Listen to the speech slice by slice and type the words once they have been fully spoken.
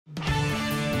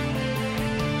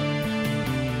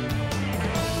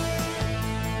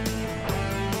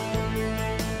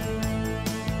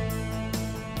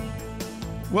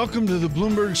Welcome to the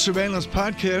Bloomberg Surveillance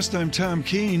Podcast. I'm Tom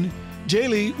Keene.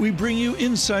 Daily, we bring you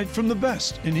insight from the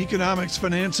best in economics,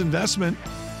 finance, investment,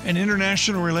 and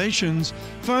international relations.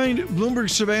 Find Bloomberg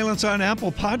Surveillance on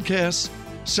Apple Podcasts,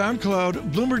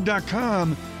 SoundCloud,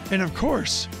 Bloomberg.com, and of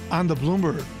course, on the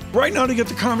Bloomberg. Right now, to get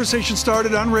the conversation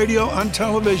started on radio, on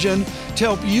television, to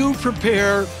help you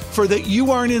prepare for that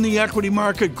you aren't in the equity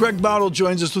market, Greg Boutle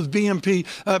joins us with BNP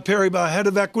Paribas, head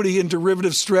of equity and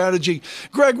derivative strategy.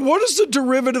 Greg, what does the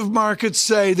derivative market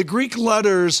say, the Greek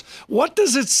letters, what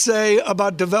does it say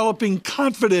about developing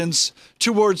confidence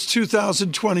towards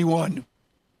 2021?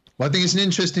 Well, I think it's an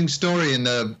interesting story in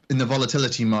the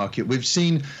volatility market. We've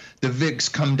seen the VIX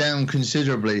come down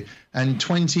considerably, and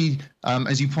 20,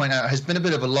 as you point out, has been a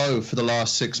bit of a low for the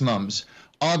last 6 months.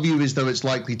 Our view is, though, it's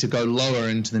likely to go lower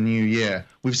into the new year.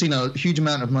 We've seen a huge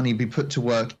amount of money be put to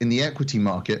work in the equity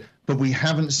market, but we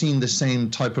haven't seen the same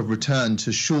type of return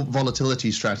to short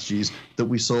volatility strategies that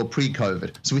we saw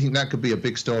pre-COVID. So we think that could be a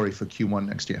big story for Q1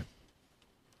 next year.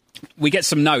 We get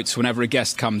some notes whenever a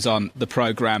guest comes on the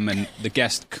programme, and the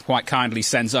guest quite kindly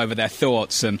sends over their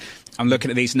thoughts, and I'm looking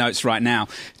at these notes right now.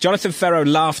 Jonathan Ferro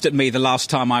laughed at me the last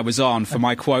time I was on for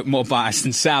my quote, more biased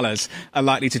than sellers are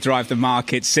likely to drive the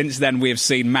market. Since then, we have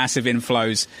seen massive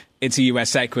inflows into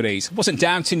US equities. Wasn't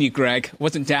doubting you, Greg.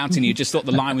 Wasn't doubting you. Just thought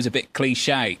the line was a bit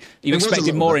cliche. You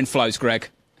expected more inflows, Greg?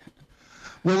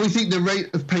 Well, we think the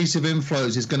rate of pace of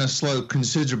inflows is going to slow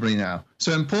considerably now.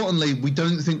 So importantly, we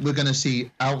don't think we're going to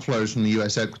see outflows from the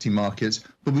US equity markets,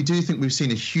 but we do think we've seen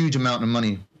a huge amount of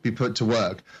money be put to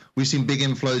work. We've seen big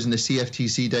inflows in the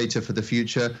CFTC data for the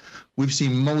future. We've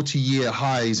seen multi-year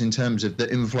highs in terms of the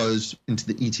inflows into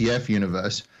the ETF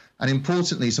universe. And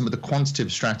importantly, some of the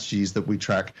quantitative strategies that we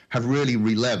track have really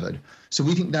relevered. So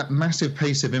we think that massive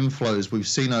pace of inflows we've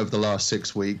seen over the last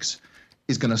 6 weeks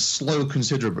is going to slow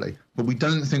considerably, but we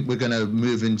don't think we're going to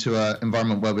move into an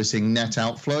environment where we're seeing net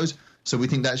outflows. So we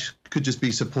think that could just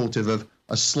be supportive of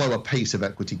a slower pace of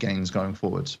equity gains going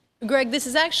forwards. Greg, this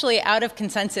is actually out of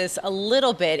consensus a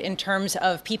little bit in terms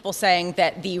of people saying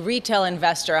that the retail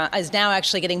investor is now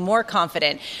actually getting more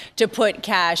confident to put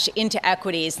cash into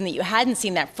equities, and that you hadn't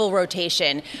seen that full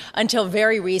rotation until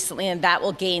very recently, and that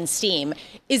will gain steam.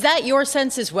 Is that your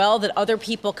sense as well, that other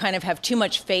people kind of have too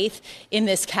much faith in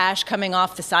this cash coming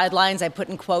off the sidelines? I put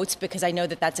in quotes because I know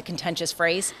that that's a contentious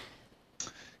phrase.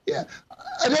 Yeah,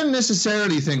 I don't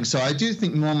necessarily think so. I do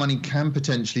think more money can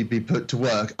potentially be put to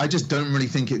work. I just don't really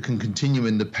think it can continue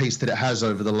in the pace that it has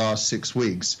over the last 6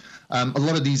 weeks. A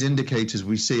lot of these indicators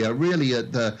we see are really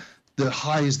at the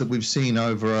highs that we've seen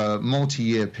over a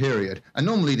multi-year period. And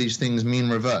normally these things mean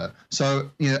revert. So,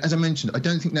 as I mentioned, I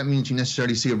don't think that means you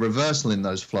necessarily see a reversal in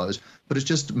those flows, but it's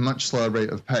just a much slower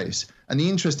rate of pace. And the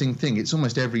interesting thing, it's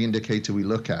almost every indicator we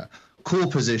look at. Core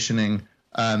positioning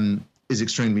is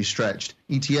extremely stretched.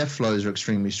 ETF flows are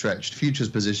extremely stretched. Futures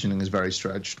positioning is very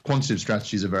stretched. Quantitative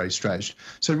strategies are very stretched.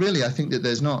 So really, I think that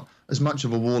there's not as much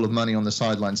of a wall of money on the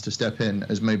sidelines to step in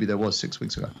as maybe there was 6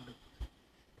 weeks ago.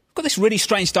 We've got this really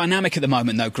strange dynamic at the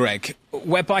moment, though, Greg,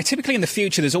 whereby typically in the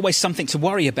future there's always something to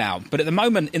worry about. But at the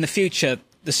moment in the future,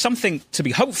 there's something to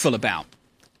be hopeful about.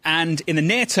 And in the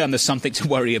near term, there's something to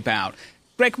worry about.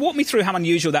 Greg, walk me through how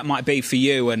unusual that might be for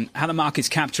you and how the market's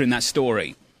capturing that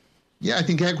story. Yeah, I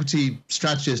think equity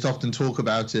strategists often talk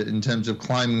about it in terms of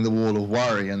climbing the wall of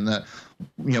worry, and that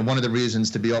one of the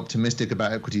reasons to be optimistic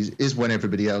about equities is when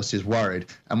everybody else is worried.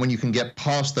 And when you can get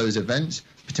past those events,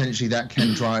 potentially that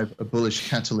can drive a bullish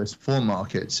catalyst for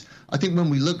markets. I think when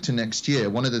we look to next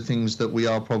year, one of the things that we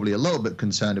are probably a little bit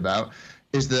concerned about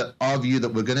is that our view that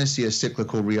we're going to see a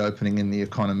cyclical reopening in the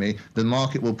economy, the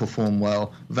market will perform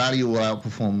well, value will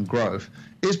outperform growth,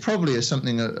 is probably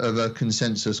something of a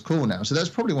consensus call now. So that's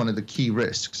probably one of the key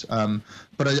risks.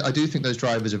 But I do think those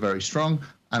drivers are very strong,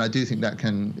 and I do think that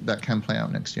can play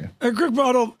out next year. Greg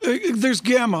Boutle, there's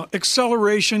gamma,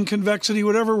 acceleration, convexity,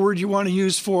 whatever word you want to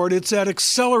use for it. It's that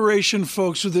acceleration,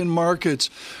 folks, within markets.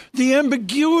 The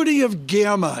ambiguity of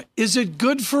gamma, is it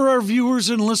good for our viewers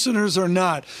and listeners or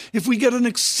not? If we get an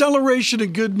acceleration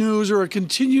of good news or a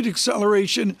continued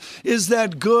acceleration, is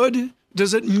that good?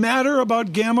 Does it matter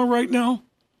about gamma right now?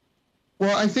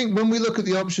 Well, I think when we look at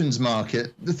the options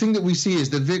market, the thing that we see is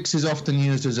the VIX is often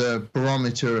used as a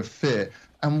barometer of fear.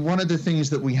 And one of the things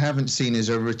that we haven't seen is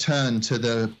a return to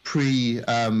the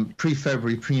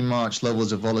pre-February, pre-March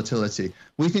levels of volatility.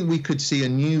 We think we could see a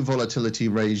new volatility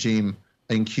regime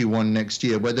in Q1 next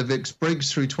year where the VIX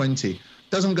breaks through 20,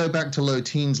 doesn't go back to low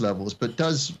teens levels, but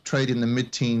does trade in the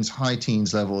mid-teens, high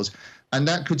teens levels. And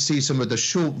that could see some of the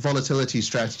short volatility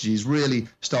strategies really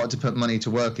start to put money to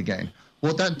work again.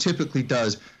 What that typically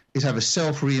does is have a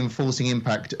self-reinforcing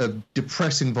impact of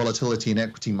depressing volatility in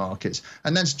equity markets.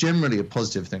 And that's generally a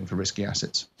positive thing for risky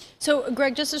assets. So,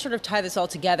 Greg, just to sort of tie this all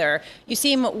together, you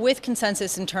seem with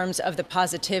consensus in terms of the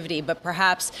positivity, but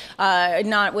perhaps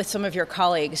not with some of your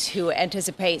colleagues who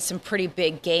anticipate some pretty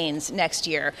big gains next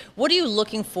year. What are you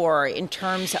looking for in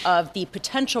terms of the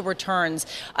potential returns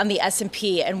on the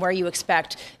S&P and where you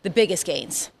expect the biggest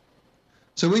gains?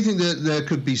 So we think that there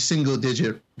could be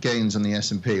single-digit gains on the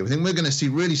S&P. We think we're going to see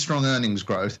really strong earnings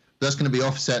growth. That's going to be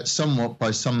offset somewhat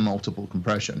by some multiple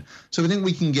compression. So we think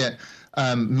we can get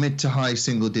mid to high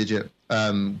single-digit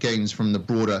gains from the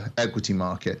broader equity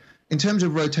market. In terms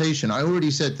of rotation, I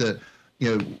already said that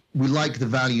we like the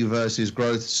value versus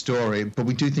growth story, but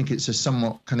we do think it's a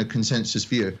somewhat kind of consensus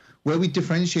view. Where we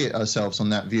differentiate ourselves on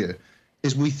that view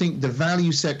is we think the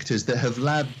value sectors that have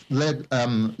led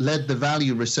the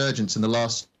value resurgence in the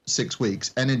last 6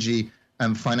 weeks, energy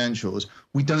and financials,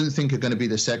 we don't think are going to be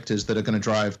the sectors that are going to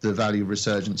drive the value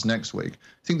resurgence next week.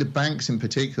 I think the banks in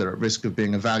particular are at risk of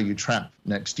being a value trap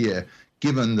next year,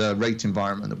 given the rate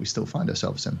environment that we still find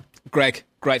ourselves in. Greg,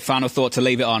 great final thought to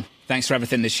leave it on. Thanks for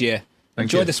everything this year.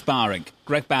 Enjoy the sparring.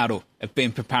 Greg Boutle of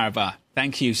BNP Paribas.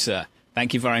 Thank you, sir.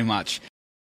 Thank you very much.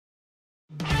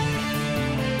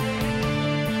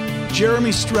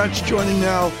 Jeremy Stretch joining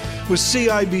now with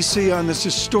CIBC on this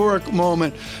historic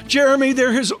moment. Jeremy,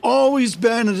 there has always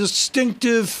been a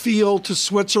distinctive feel to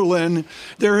Switzerland.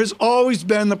 There has always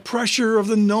been the pressure of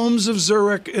the gnomes of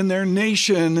Zurich and their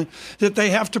nation that they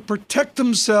have to protect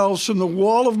themselves from the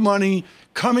wall of money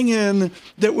coming in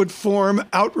that would form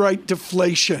outright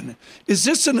deflation. Is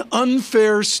this an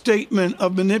unfair statement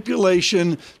of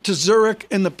manipulation to Zurich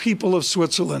and the people of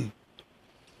Switzerland?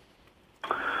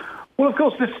 Well, of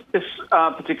course, this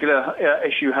particular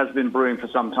issue has been brewing for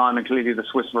some time, and clearly the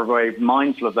Swiss were very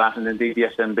mindful of that, and indeed the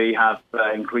SNB have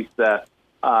increased their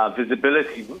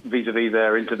visibility vis-a-vis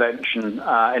their intervention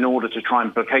in order to try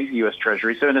and placate the U.S.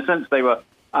 Treasury. So in a sense, they were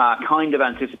kind of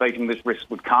anticipating this risk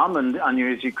would come, and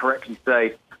as you correctly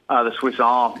say, the Swiss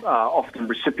are often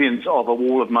recipients of a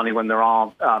wall of money when there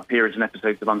are periods and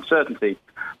episodes of uncertainty.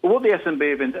 But what the SNB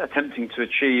have been attempting to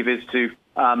achieve is to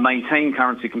maintain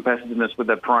currency competitiveness with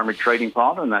their primary trading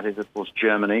partner, and that is, of course,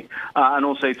 Germany, and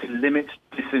also to limit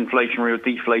disinflationary or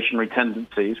deflationary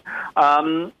tendencies.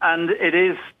 And it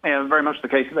is very much the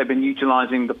case that they've been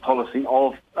utilizing the policy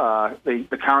of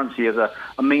the currency as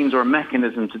a means or a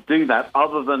mechanism to do that,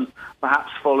 other than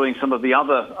perhaps following some of the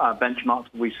other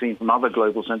benchmarks that we've seen from other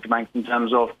global central banks in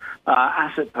terms of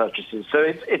asset purchases. So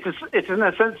it's in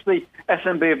a sense the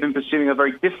SNB have been pursuing a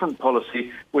very different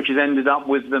policy, which has ended up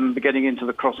with them getting into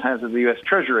the crosshairs of the U.S.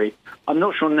 Treasury. I'm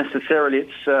not sure necessarily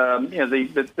it's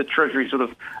the Treasury sort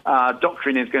of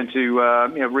doctrine is going to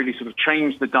really sort of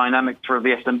change the dynamic for the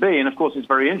SNB. And of course, it's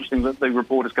very interesting that the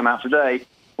report has come out today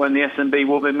when the SNB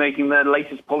will be making their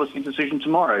latest policy decision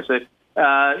tomorrow. So,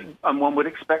 and one would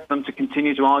expect them to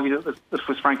continue to argue that the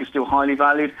Swiss franc is still highly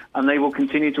valued, and they will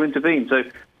continue to intervene. So,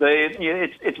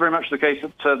 it's very much the case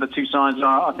that the two sides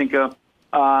are, I think,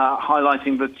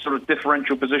 highlighting the sort of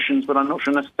differential positions, but I'm not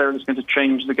sure necessarily it's going to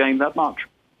change the game that much.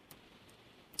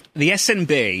 The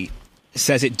SNB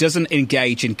says it doesn't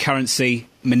engage in currency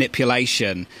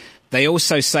manipulation. They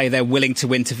also say they're willing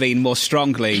to intervene more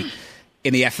strongly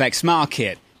in the FX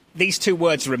market. These two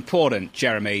words are important,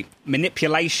 Jeremy: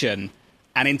 manipulation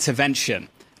and intervention.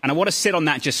 And I want to sit on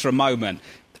that just for a moment.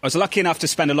 I was lucky enough to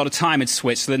spend a lot of time in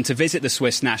Switzerland to visit the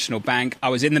Swiss National Bank. I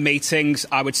was in the meetings.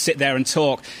 I would sit there and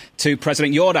talk to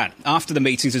President Jordan after the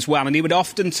meetings as well. And he would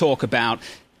often talk about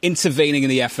intervening in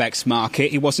the FX market.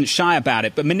 He wasn't shy about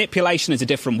it. But manipulation is a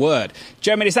different word.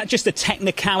 Jeremy, is that just a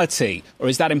technicality, or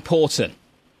is that important?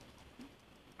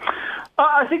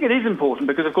 I think it is important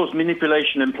because, of course,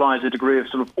 manipulation implies a degree of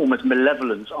sort of almost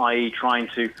malevolence, i.e. trying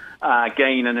to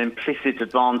gain an implicit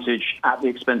advantage at the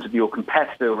expense of your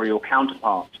competitor or your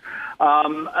counterpart.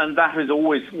 And that is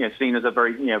always seen as a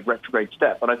very retrograde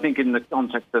step. But I think in the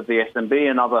context of the SNB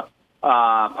and other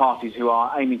parties who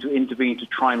are aiming to intervene to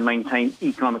try and maintain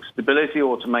economic stability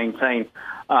or to maintain, as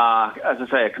I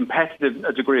say,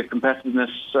 a degree of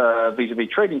competitiveness vis-a-vis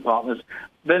trading partners,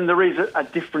 then there is a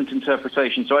different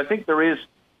interpretation. So I think there is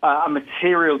a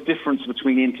material difference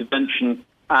between intervention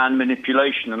and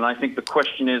manipulation. And I think the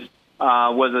question is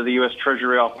whether the U.S.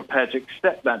 Treasury are prepared to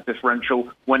accept that differential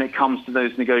when it comes to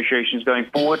those negotiations going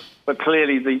forward. But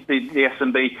clearly the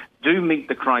SNB do meet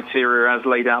the criteria as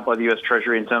laid out by the U.S.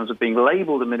 Treasury in terms of being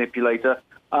labelled a manipulator.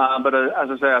 But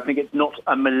as I say, I think it's not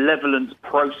a malevolent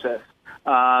process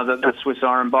that the Swiss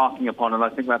are embarking upon, and I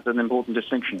think that's an important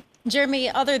distinction. Jeremy,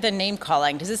 other than name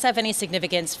calling, does this have any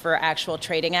significance for actual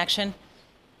trading action?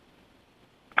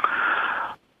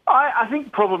 I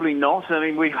think probably not.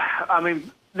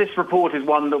 This report is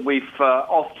one that we've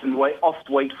often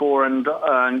wait for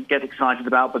and get excited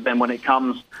about, but then when it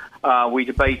comes, we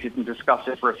debate it and discuss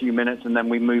it for a few minutes, and then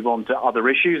we move on to other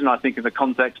issues. And I think in the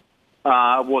context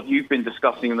of what you've been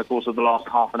discussing in the course of the last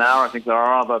half an hour, I think there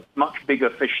are other much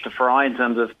bigger fish to fry in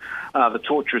terms of the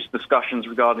torturous discussions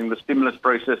regarding the stimulus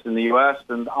process in the U.S.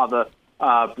 and other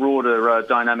broader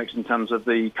dynamics in terms of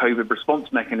the COVID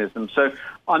response mechanism. So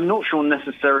I'm not sure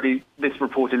necessarily this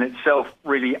report in itself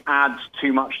really adds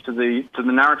too much to the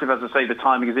narrative. As I say, the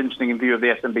timing is interesting in view of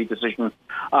the S&B decision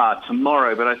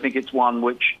tomorrow, but I think it's one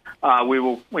which we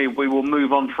will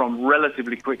move on from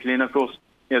relatively quickly. And of course,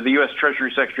 the U.S.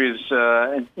 Treasury Secretary is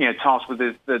tasked with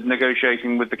the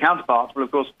negotiating with the counterparts, but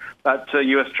of course that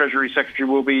U.S. Treasury Secretary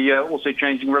will be also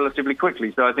changing relatively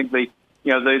quickly. So I think the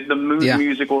mood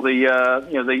music or the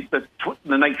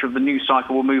nature of the news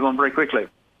cycle will move on very quickly.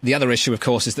 The other issue, of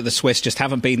course, is that the Swiss just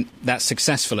haven't been that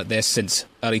successful at this since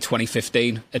early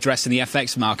 2015, addressing the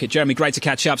FX market. Jeremy, great to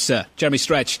catch up, sir. Jeremy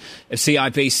Stretch of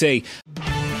CIBC.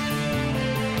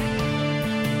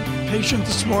 Patient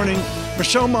this morning,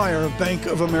 Michelle Meyer of Bank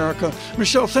of America.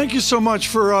 Michelle, thank you so much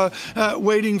for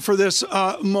waiting for this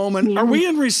moment. Are we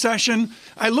in recession?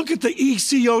 I look at the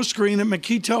ECO screen that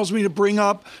McKee tells me to bring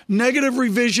up. Negative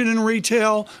revision in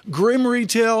retail, grim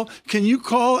retail. Can you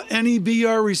call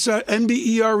NBER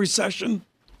recession?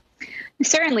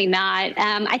 Certainly not.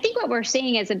 I think what we're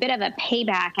seeing is a bit of a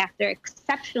payback after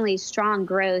exceptionally strong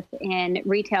growth in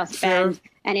retail spend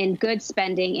and in goods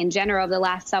spending in general over the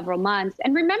last several months.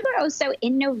 And remember also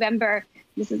in November,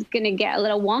 this is going to get a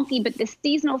little wonky, but the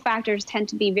seasonal factors tend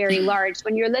to be very large.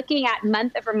 When you're looking at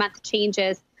month-over-month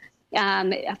changes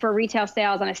for retail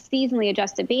sales on a seasonally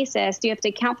adjusted basis, you have to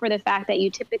account for the fact that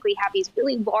you typically have these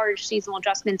really large seasonal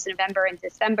adjustments in November and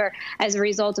December as a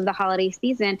result of the holiday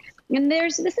season. And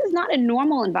this is not a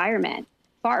normal environment,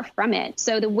 far from it.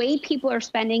 So the way people are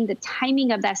spending, the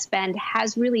timing of that spend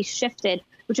has really shifted,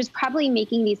 which is probably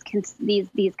making these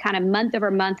kind of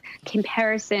month-over-month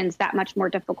comparisons that much more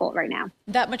difficult right now.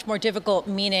 That much more difficult,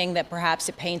 meaning that perhaps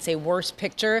it paints a worse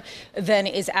picture than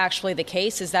is actually the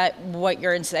case. Is that what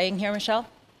you're saying here, Michelle?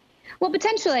 Well,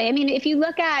 potentially. I mean, if you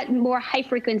look at more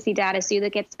high-frequency data, so you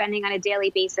look at spending on a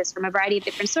daily basis from a variety of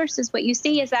different sources, what you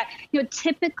see is that,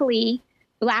 typically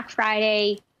Black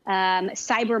Friday,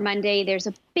 Cyber Monday, there's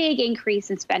a big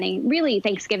increase in spending, really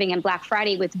Thanksgiving and Black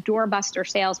Friday with doorbuster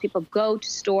sales. People go to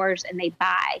stores and they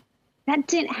buy. That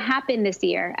didn't happen this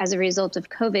year as a result of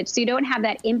COVID. So you don't have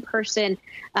that in-person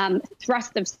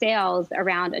thrust of sales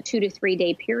around a 2 to 3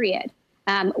 day period,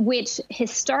 which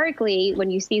historically,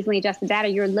 when you seasonally adjust the data,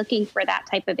 you're looking for that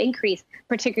type of increase,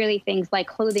 particularly things like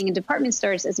clothing and department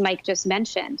stores, as Mike just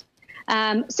mentioned.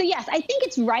 So yes, I think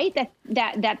it's right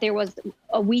that there was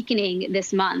a weakening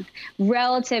this month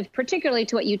relative, particularly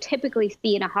to what you typically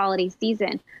see in a holiday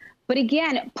season. But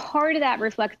again, part of that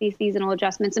reflects these seasonal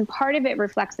adjustments, and part of it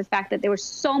reflects the fact that there was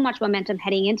so much momentum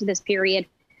heading into this period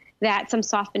that some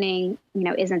softening,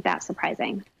 isn't that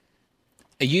surprising.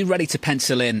 Are you ready to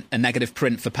pencil in a negative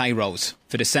print for payrolls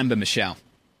for December, Michelle?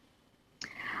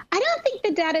 I don't think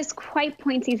the data is quite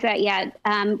pointing to that yet.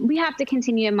 We have to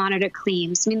continue to monitor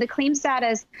claims. I mean, the claims data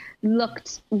has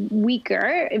looked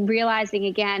weaker, realizing,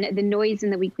 again, the noise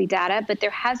in the weekly data, but there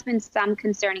has been some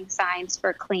concerning signs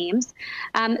for claims.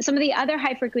 Some of the other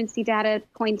high-frequency data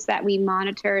points that we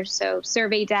monitor, so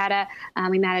survey data,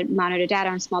 we monitor data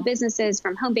on small businesses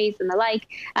from Homebase and the like.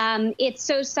 It's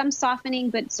so some softening,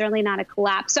 but certainly not a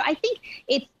collapse. So I think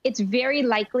it's very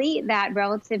likely that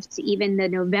relative to even the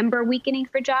November weakening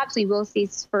for jobs, we will see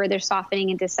further softening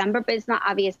in December, but it's not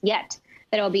obvious yet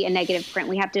that it will be a negative print.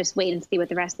 We have to just wait and see what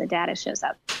the rest of the data shows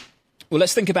up. Well,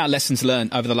 let's think about lessons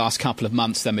learned over the last couple of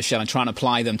months then, Michelle, and try and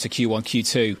apply them to Q1,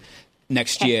 Q2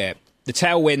 next year. The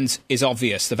tailwind is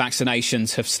obvious. The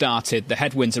vaccinations have started. The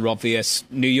headwinds are obvious.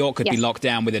 New York could be locked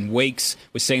down within weeks.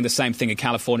 We're seeing the same thing in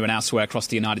California and elsewhere across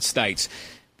the United States.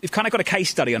 We've kind of got a case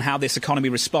study on how this economy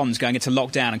responds going into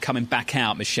lockdown and coming back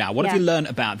out, Michelle. What have you learned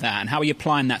about that, and how are you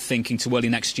applying that thinking to early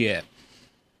next year?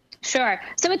 Sure.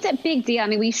 So it's a big deal. I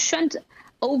mean, we shouldn't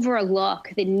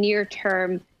overlook the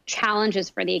near-term challenges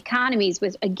for the economies,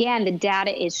 which, again, the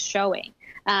data is showing.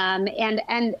 And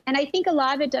I think a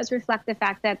lot of it does reflect the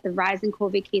fact that the rise in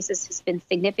COVID cases has been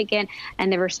significant,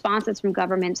 and the responses from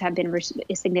governments have been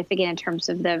significant in terms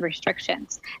of the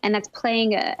restrictions. And that's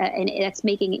playing, and that's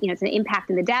making, it's an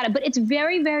impact in the data. But it's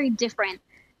very, very different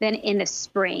than in the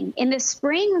spring. In the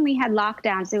spring, when we had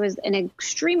lockdowns, there was an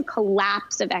extreme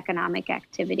collapse of economic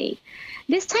activity.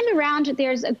 This time around,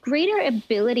 there's a greater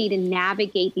ability to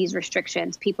navigate these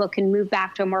restrictions. People can move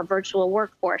back to a more virtual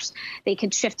workforce. They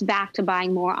can shift back to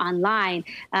buying more online.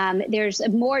 There's a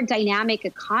more dynamic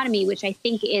economy, which I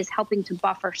think is helping to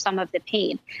buffer some of the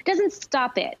pain. It doesn't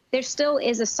stop it. There still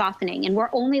is a softening, and we're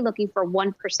only looking for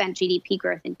 1% GDP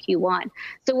growth in Q1.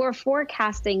 So we're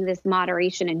forecasting this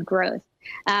moderation in growth.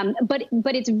 But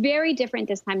it's very different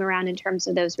this time around in terms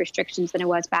of those restrictions than it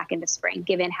was back in the spring,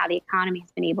 given how the economy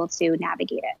has been able to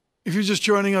navigate it. If you're just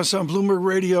joining us on Bloomberg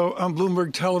Radio, on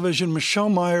Bloomberg Television, Michelle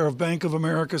Meyer of Bank of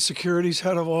America Securities,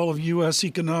 head of all of U.S.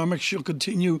 economics. She'll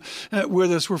continue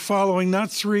with us. We're following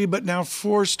not 3, but now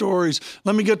 4 stories.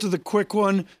 Let me get to the quick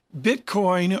one.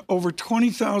 Bitcoin over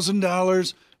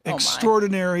 $20,000.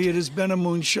 Extraordinary. It has been a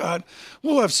moonshot.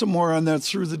 We'll have some more on that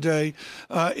through the day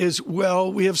as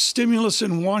well. We have stimulus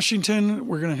in Washington.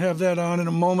 We're going to have that on in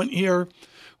a moment here.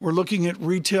 We're looking at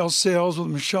retail sales with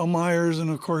Michelle Myers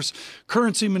and, of course,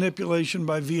 currency manipulation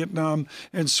by Vietnam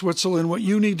and Switzerland. What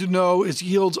you need to know is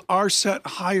yields are set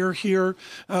higher here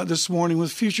this morning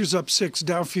with futures up 6,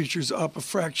 Dow futures up a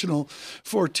fractional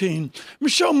 14.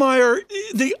 Michelle Meyer,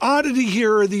 the oddity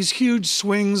here are these huge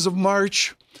swings of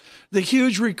March. The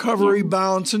huge recovery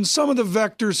bounce, and some of the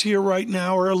vectors here right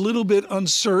now are a little bit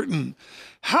uncertain.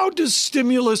 How does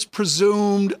stimulus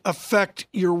presumed affect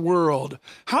your world?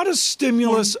 How does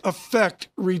stimulus affect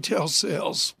retail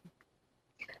sales?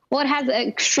 Well, it has an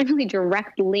extremely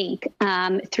direct link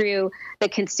through the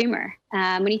consumer.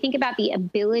 When you think about the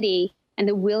ability and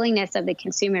the willingness of the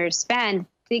consumer to spend,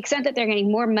 to the extent that they're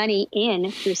getting more money in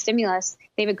through stimulus,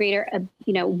 they have a greater,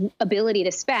 ability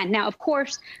to spend. Now, of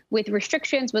course, with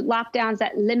restrictions, with lockdowns,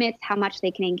 that limits how much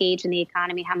they can engage in the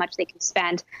economy, how much they can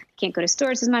spend. They can't go to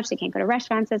stores as much. They can't go to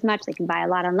restaurants as much. They can buy a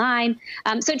lot online.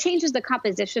 So it changes the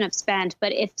composition of spend.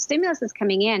 But if stimulus is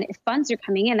coming in, if funds are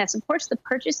coming in, that supports the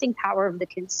purchasing power of the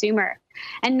consumer.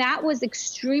 And that was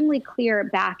extremely clear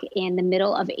back in the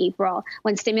middle of April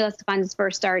when stimulus funds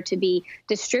first started to be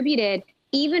distributed.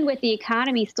 Even with the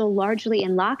economy still largely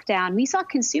in lockdown, we saw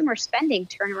consumer spending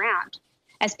turn around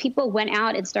as people went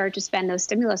out and started to spend those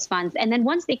stimulus funds. And then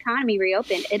once the economy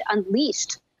reopened, it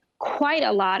unleashed quite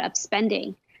a lot of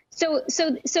spending. So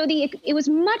it was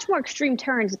much more extreme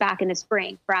turns back in the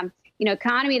spring from,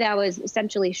 economy that was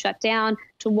essentially shut down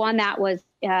to one that was,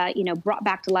 brought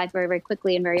back to life very, very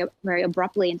quickly and very, very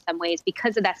abruptly in some ways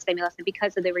because of that stimulus and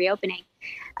because of the reopening.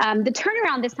 The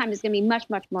turnaround this time is going to be much,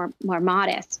 much more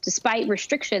modest, despite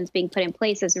restrictions being put in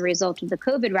place as a result of the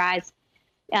COVID rise.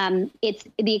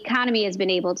 The economy has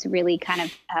been able to really kind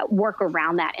of work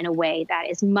around that in a way that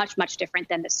is much, much different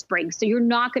than the spring. So you're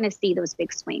not going to see those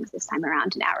big swings this time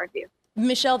around in our view.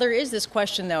 Michelle, there is this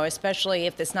question, though, especially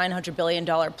if this $900 billion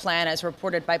plan, as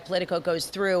reported by Politico, goes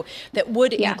through, that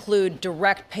would include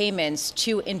direct payments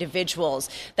to individuals.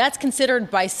 That's considered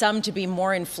by some to be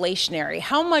more inflationary.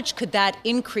 How much could that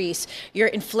increase your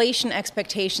inflation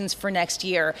expectations for next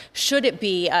year, should it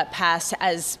be passed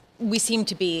as we seem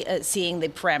to be seeing the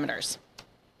parameters?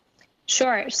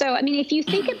 Sure. So, if you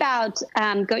think about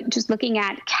just looking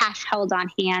at cash held on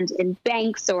hand in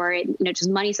banks or, just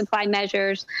money supply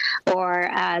measures or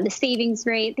the savings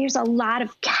rate, there's a lot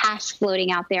of cash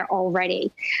floating out there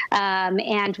already.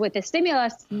 And with the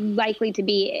stimulus likely to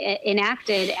be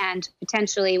enacted and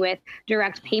potentially with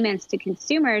direct payments to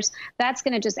consumers, that's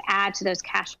going to just add to those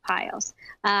cash piles.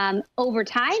 Over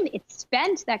time, it's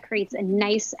spent. That creates a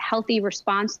nice, healthy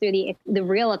response through the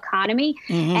real economy.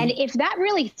 Mm-hmm. And if that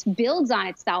really builds on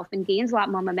itself and gains a lot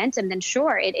more momentum, then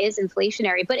sure, it is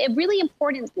inflationary. But a really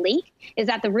important link is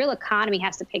that the real economy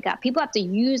has to pick up. People have to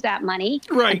use that money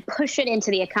and push it into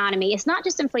the economy. It's not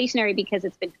just inflationary because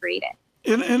it's been created.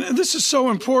 And this is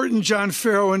so important, John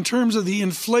Farrow, in terms of the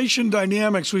inflation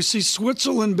dynamics. We see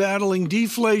Switzerland battling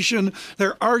deflation,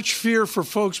 their arch fear for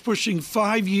folks pushing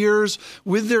 5 years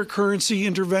with their currency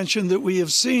intervention that we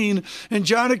have seen. And,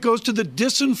 John, it goes to the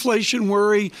disinflation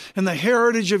worry and the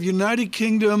heritage of United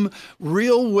Kingdom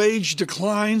real wage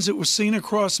declines that was seen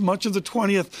across much of the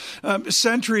 20th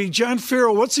century. John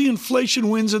Farrow, what's the inflation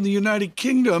wins in the United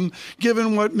Kingdom,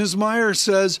 given what Ms. Meyer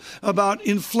says about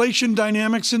inflation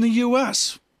dynamics in the U.S.?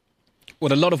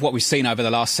 Well, a lot of what we've seen over the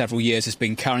last several years has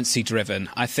been currency driven.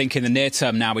 I think in the near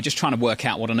term now, we're just trying to work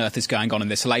out what on earth is going on in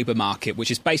this labour market, which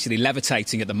is basically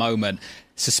levitating at the moment,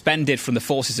 suspended from the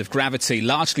forces of gravity,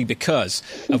 largely because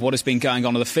of what has been going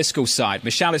on the fiscal side.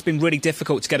 Michelle, it's been really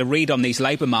difficult to get a read on these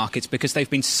labour markets because they've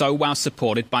been so well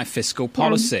supported by fiscal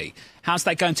policy. How's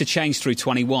that going to change through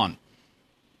 21?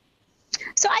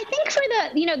 So I think for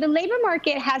the labor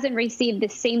market hasn't received the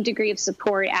same degree of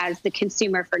support as the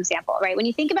consumer, for example, right? When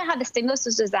you think about how the stimulus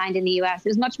was designed in the U.S., it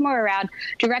was much more around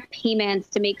direct payments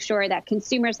to make sure that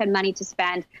consumers had money to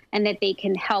spend and that they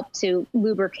can help to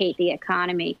lubricate the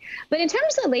economy. But in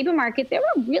terms of the labor market, there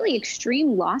were really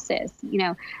extreme losses.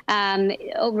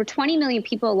 Over 20 million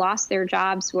people lost their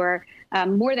jobs. We're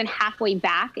more than halfway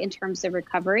back in terms of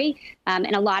recovery.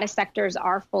 And a lot of sectors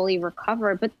are fully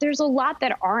recovered, but there's a lot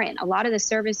that aren't. A lot of the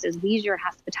services, leisure,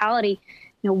 hospitality,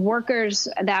 workers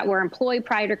that were employed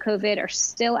prior to COVID are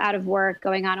still out of work,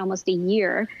 going on almost a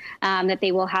year that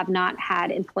they will have not had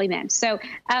employment. So,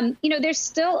 there's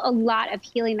still a lot of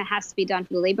healing that has to be done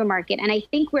for the labor market. And I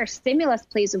think where stimulus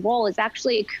plays a role is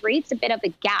actually it creates a bit of a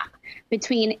gap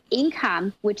between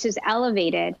income, which is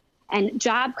elevated, and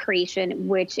job creation,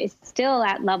 which is still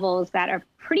at levels that are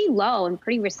pretty low and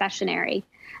pretty recessionary.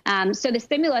 So the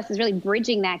stimulus is really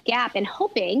bridging that gap and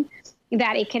hoping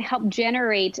that it can help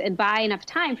generate and buy enough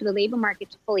time for the labor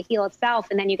market to fully heal itself,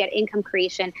 and then you get income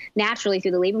creation naturally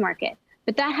through the labor market.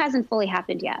 But that hasn't fully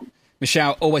happened yet.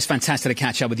 Michelle, always fantastic to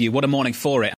catch up with you. What a morning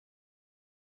for it.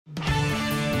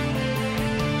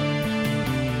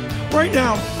 Right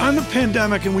now, on the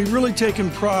pandemic, and we've really taken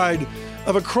pride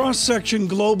of a cross-section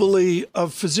globally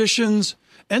of physicians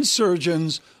and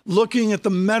surgeons looking at the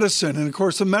medicine. And of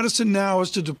course, the medicine now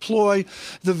is to deploy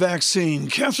the vaccine.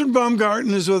 Katherine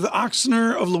Baumgarten is with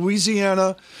Oschner of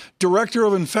Louisiana, Director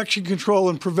of Infection Control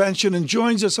and Prevention, and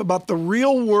joins us about the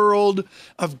real world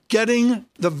of getting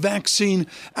the vaccine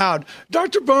out.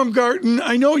 Dr. Baumgarten,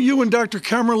 I know you and Dr.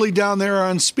 Kemmerly down there are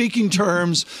on speaking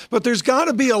terms, but there's got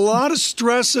to be a lot of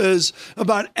stresses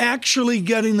about actually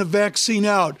getting the vaccine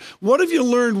out. What have you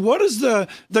learned? What is the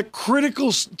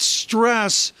critical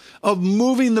stress of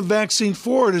moving the vaccine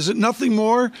forward? Is it nothing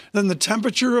more than the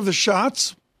temperature of the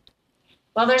shots?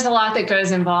 Well, there's a lot that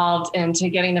goes involved into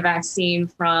getting the vaccine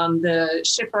from the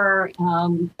shipper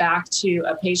back to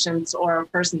a patient's or a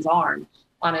person's arm,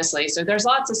 honestly. So there's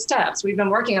lots of steps. We've been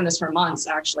working on this for months,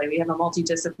 actually. We have a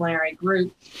multidisciplinary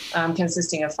group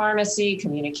consisting of pharmacy,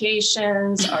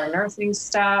 communications, our nursing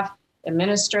staff,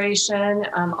 administration,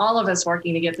 all of us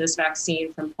working to get this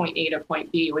vaccine from point A to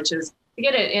point B, which is to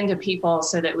get it into people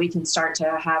so that we can start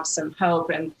to have some hope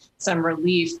and some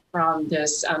relief from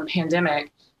this pandemic.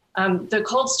 The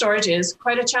cold storage is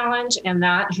quite a challenge, and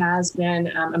that has been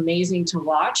amazing to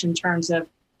watch in terms of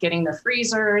getting the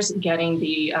freezers, getting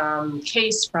the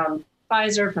case from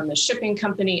Pfizer, from the shipping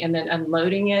company, and then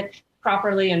unloading it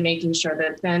properly and making sure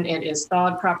that then it is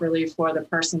thawed properly for the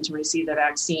person to receive the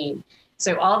vaccine.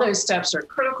 So all those steps are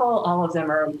critical. All of them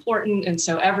are important. And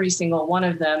so every single one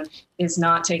of them is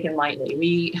not taken lightly.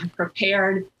 We have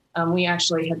prepared. We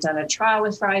actually had done a trial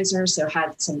with Pfizer, so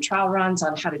had some trial runs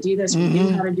on how to do this. We knew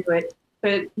how to do it.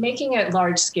 But making it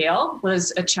large scale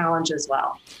was a challenge as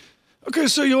well. Okay,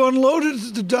 so you unloaded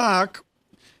at the dock,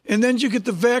 and then you get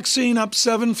the vaccine up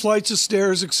 7 flights of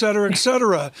stairs, et cetera, et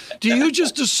cetera. Do you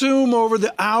just assume over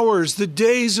the hours, the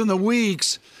days, and the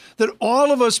weeks that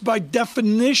all of us, by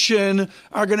definition,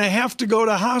 are going to have to go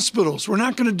to hospitals? We're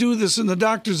not going to do this in the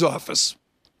doctor's office.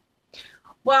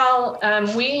 Well,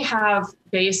 we have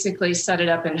basically set it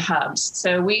up in hubs.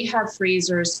 So we have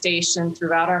freezers stationed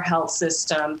throughout our health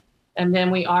system, and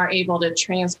then we are able to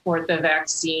transport the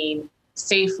vaccine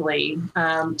safely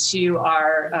to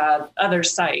our other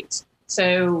sites.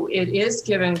 So it is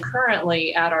given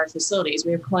currently at our facilities.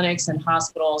 We have clinics and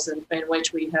hospitals in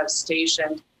which we have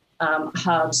stationed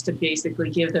hubs to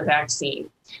basically give the vaccine.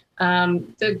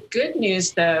 The good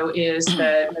news, though, is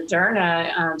that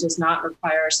Moderna does not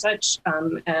require such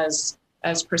as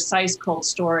precise cold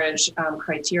storage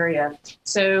criteria.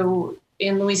 So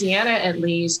in Louisiana, at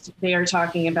least, they are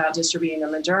talking about distributing the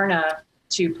Moderna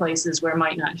to places where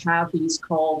might not have these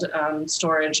cold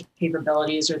storage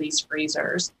capabilities or these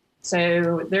freezers.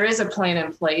 So there is a plan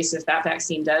in place. If that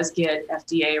vaccine does get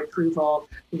FDA approval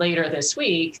later this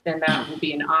week, then that will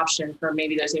be an option for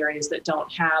maybe those areas that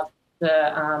don't have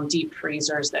the deep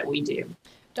freezers that we do.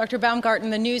 Dr. Baumgarten,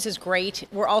 the news is great.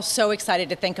 We're all so excited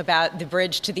to think about the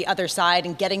bridge to the other side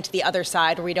and getting to the other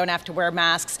side where we don't have to wear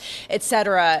masks, et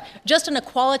cetera. Just on a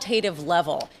qualitative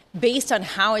level, based on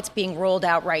how it's being rolled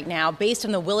out right now, based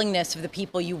on the willingness of the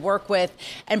people you work with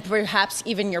and perhaps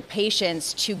even your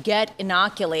patients to get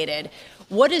inoculated,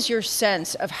 what is your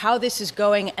sense of how this is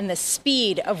going and the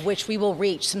speed of which we will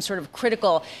reach some sort of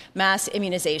critical mass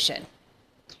immunization?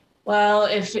 Well,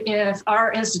 if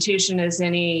our institution is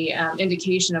any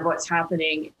indication of what's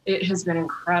happening, it has been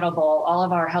incredible. All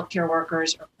of our healthcare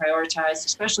workers are prioritized,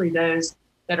 especially those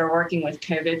that are working with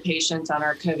COVID patients on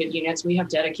our COVID units. We have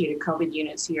dedicated COVID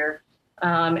units here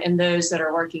and those that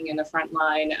are working in the front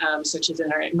line, such as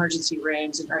in our emergency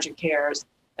rooms and urgent cares.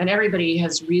 And everybody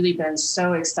has really been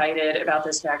so excited about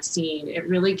this vaccine. It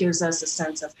really gives us a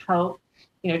sense of hope.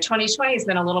 2020 has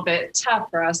been a little bit tough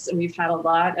for us, and we've had a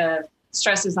lot of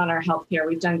stresses on our healthcare.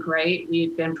 We've done great.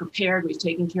 We've been prepared. We've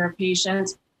taken care of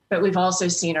patients, but we've also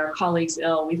seen our colleagues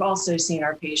ill. We've also seen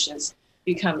our patients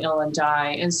become ill and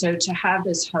die. And so to have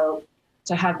this hope,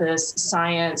 to have this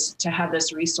science, to have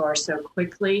this resource so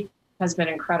quickly has been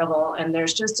incredible. And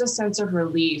there's just a sense of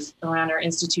relief around our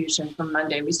institution from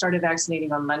Monday. We started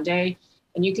vaccinating on Monday,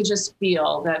 and you could just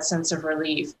feel that sense of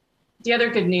relief. The other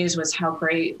good news was how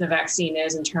great the vaccine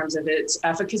is in terms of its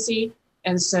efficacy.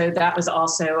 And so that was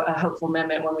also a hopeful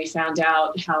moment when we found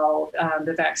out how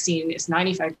the vaccine is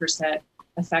 95%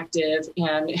 effective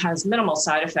and it has minimal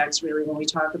side effects, really, when we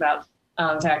talk about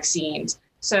vaccines.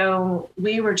 So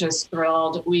we were just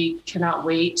thrilled. We cannot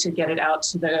wait to get it out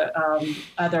to the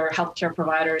other healthcare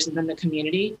providers and then the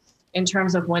community. In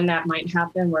terms of when that might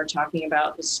happen, we're talking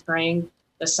about the spring,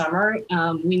 the summer.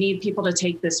 We need people to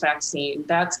take this vaccine.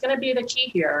 That's going to be the key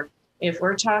here. If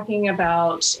we're talking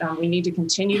about, we need to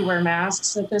continue to wear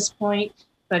masks at this point,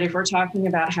 but if we're talking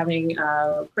about having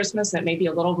Christmas that may be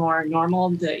a little more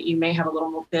normal, that you may have a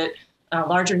little bit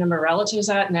larger number of relatives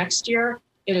at next year,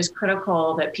 it is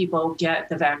critical that people get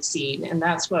the vaccine. And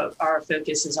that's what our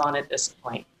focus is on at this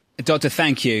point. Doctor,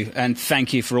 thank you. And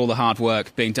thank you for all the hard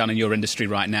work being done in your industry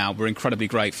right now. We're incredibly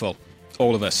grateful.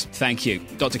 All of us. Thank you.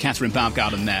 Dr. Katherine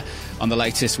Baumgarten there on the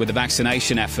latest with the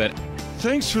vaccination effort.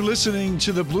 Thanks for listening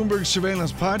to the Bloomberg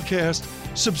Surveillance Podcast.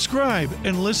 Subscribe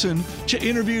and listen to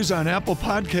interviews on Apple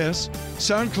Podcasts,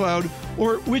 SoundCloud,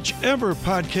 or whichever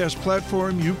podcast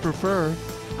platform you prefer.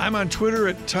 I'm on Twitter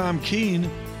at Tom Keene.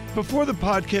 Before the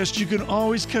podcast, you can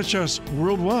always catch us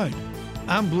worldwide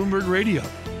on Bloomberg Radio.